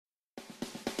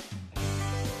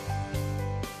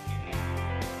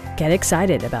Get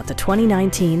excited about the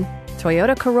 2019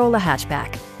 Toyota Corolla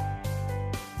Hatchback.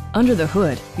 Under the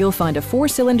hood, you'll find a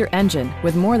 4-cylinder engine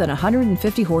with more than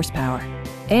 150 horsepower.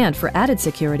 And for added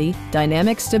security,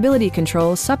 dynamic stability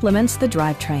control supplements the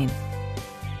drivetrain.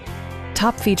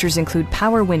 Top features include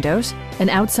power windows, an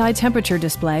outside temperature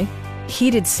display,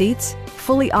 heated seats,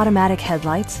 fully automatic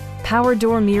headlights, power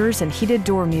door mirrors and heated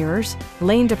door mirrors,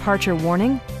 lane departure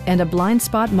warning, and a blind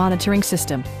spot monitoring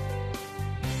system.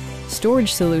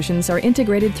 Storage solutions are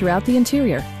integrated throughout the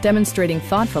interior, demonstrating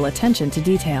thoughtful attention to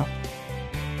detail.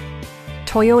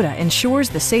 Toyota ensures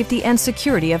the safety and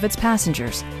security of its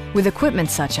passengers with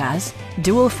equipment such as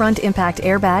dual front impact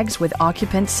airbags with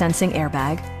occupant sensing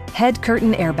airbag, head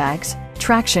curtain airbags,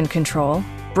 traction control,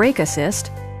 brake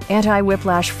assist,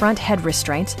 anti-whiplash front head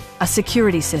restraints, a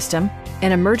security system,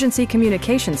 an emergency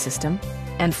communication system,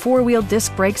 and 4-wheel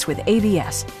disc brakes with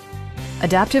ABS.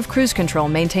 Adaptive Cruise Control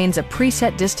maintains a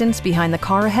preset distance behind the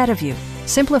car ahead of you,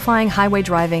 simplifying highway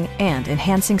driving and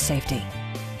enhancing safety.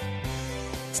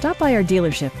 Stop by our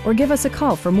dealership or give us a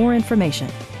call for more information.